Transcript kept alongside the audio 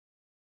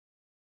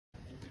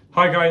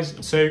Hi guys,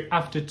 so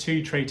after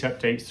 2 trait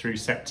updates through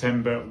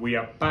September, we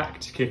are back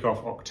to kick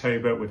off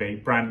October with a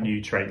brand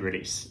new trait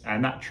release,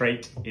 and that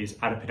trait is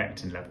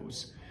adiponectin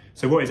levels.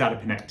 So what is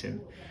adiponectin?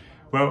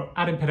 Well,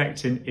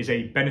 adiponectin is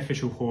a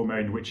beneficial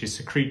hormone which is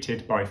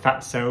secreted by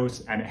fat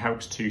cells, and it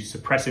helps to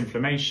suppress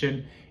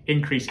inflammation,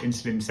 increase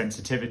insulin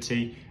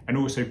sensitivity, and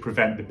also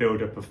prevent the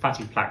buildup of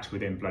fatty plaques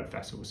within blood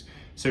vessels.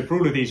 So for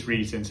all of these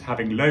reasons,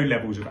 having low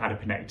levels of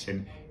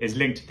adiponectin is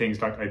linked to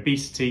things like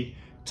obesity,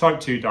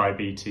 type 2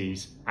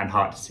 diabetes and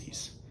heart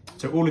disease.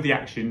 So all of the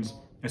actions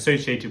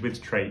associated with the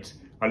trait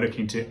are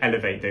looking to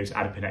elevate those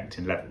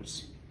adiponectin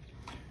levels.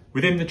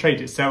 Within the trait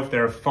itself,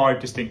 there are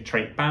 5 distinct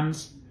trait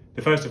bands,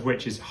 the first of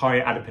which is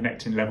higher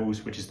adiponectin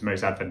levels, which is the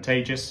most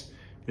advantageous.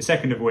 The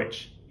second of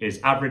which is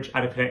average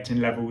adiponectin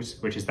levels,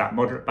 which is that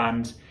moderate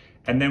band.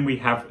 And then we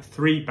have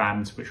 3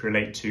 bands which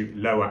relate to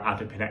lower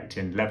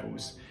adiponectin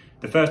levels.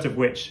 The first of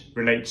which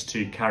relates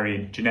to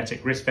carrying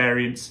genetic risk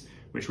variants,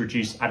 which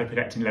reduce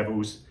adiponectin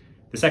levels.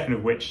 The second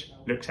of which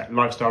looks at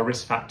lifestyle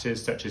risk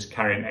factors such as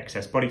carrying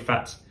excess body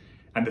fat,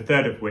 and the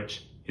third of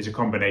which is a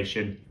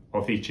combination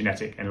of these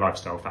genetic and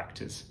lifestyle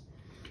factors.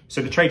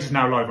 So the trait is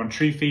now live on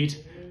TrueFeed.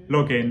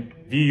 Log in,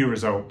 view your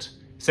result,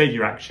 save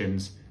your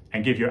actions,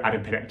 and give your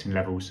adiponectin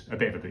levels a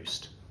bit of a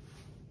boost.